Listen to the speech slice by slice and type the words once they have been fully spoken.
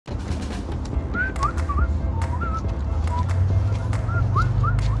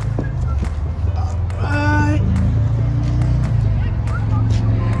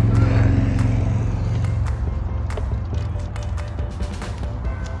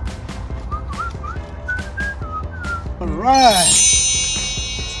right.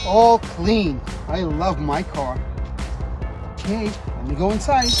 It's all clean. I love my car. Okay, let me go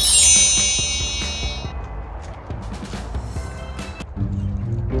inside.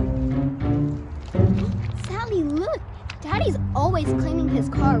 Sally, look. Daddy's always cleaning his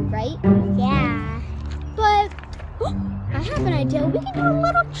car, right? Yeah. But I have an idea. We can do a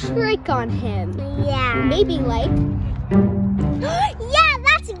little trick on him. Yeah. Maybe like... Yeah,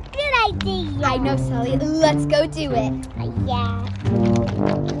 that's a good idea. I know, Sally. Let's go do it. Yeah.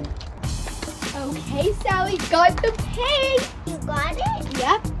 Okay, Sally, got the paint. You got it?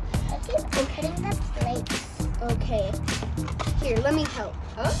 Yep. Okay, putting the plates. Okay. Here, let me help.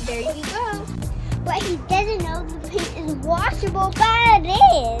 Oh, there you go. But he doesn't know the paint is washable, but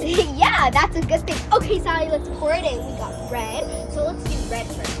it is. Yeah, that's a good thing. Okay, Sally, let's pour it in. We got red, so let's do red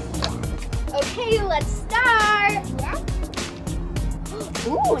first. Okay, let's start. Yeah.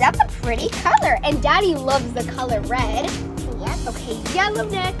 Ooh, that's a pretty color. And Daddy loves the color red. Yep. Okay, yellow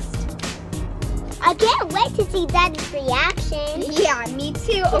next. I can't wait to see Daddy's reaction. Yeah, me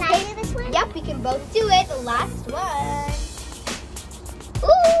too. Can I do this one? Yep, we can both do it. The last one.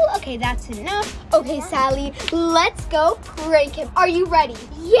 Ooh, okay, that's enough. Okay, yeah. Sally, let's go prank him. Are you ready?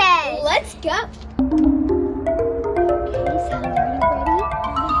 Yes. Let's go. Okay, Sally, are you ready?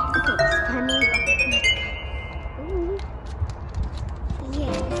 Okay, it's coming. Let's go.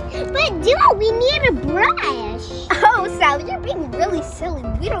 Yes. But Deema, we need a brush. Oh, Sally, you're being really silly.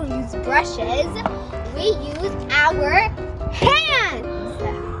 We don't use brushes. We use our hands.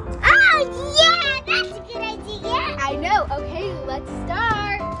 Oh, yeah, that's a good idea. I know. Okay, let's start.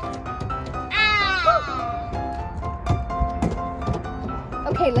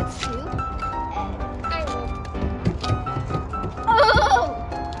 Okay, let's do. Oh!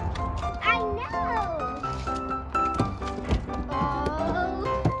 I know. Oh!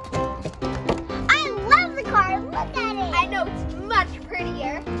 I love the car. Look at it. I know, it's much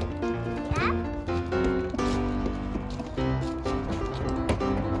prettier. Yeah.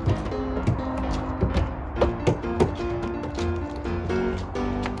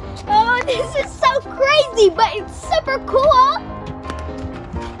 Oh, this is so crazy, but it's super cool.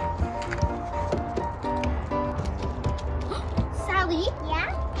 Sally? Yeah?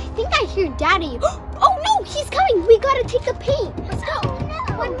 I think I hear Daddy. Oh no, he's coming. We gotta take the paint. Let's go. Oh,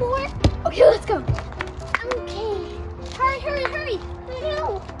 no. One more. Okay, let's go. Okay. Hurry, hurry, hurry. I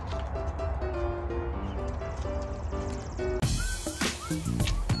know.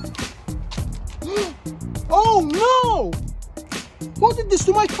 Oh no! Who did this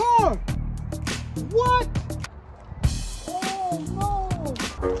to my car? What? Oh no!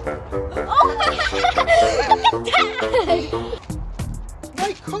 Oh, look at that!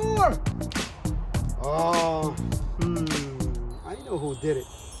 My car! Oh, I know who did it.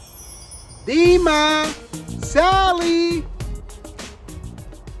 Deema! Sally!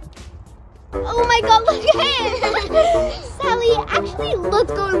 Oh my God, look at him! Sally, actually,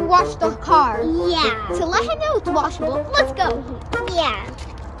 let's go and wash the car. Yeah. To let him know it's washable, let's go. Yeah.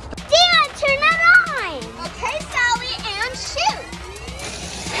 Deema, turn it on! Okay, Sally, and shoot!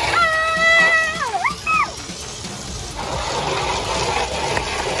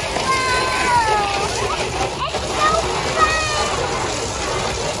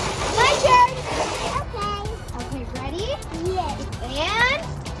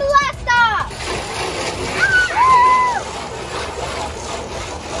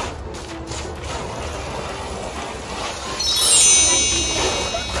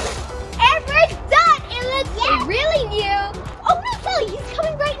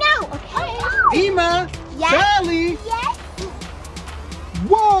 Deema! Yes? Sally! Yes?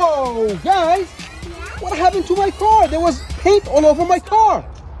 Whoa! Guys! Yeah? What happened to my car? There was paint all over my car!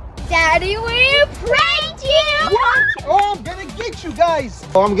 Daddy, we pranked you! What? Oh, I'm gonna get you guys!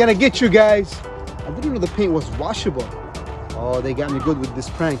 Oh, I'm gonna get you guys! I didn't know the paint was washable. Oh, they got me good with this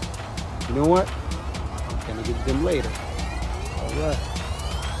prank. You know what? I'm gonna get them later. Alright.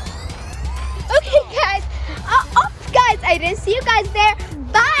 Okay, guys. Guys, I didn't see you guys there.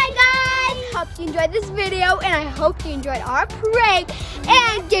 Bye, guys. Hope you enjoyed this video, and I hope you enjoyed our prank.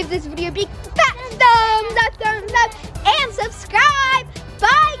 And give this video a big fat thumbs up, and subscribe.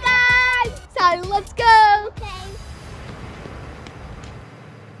 Bye, guys. So let's go.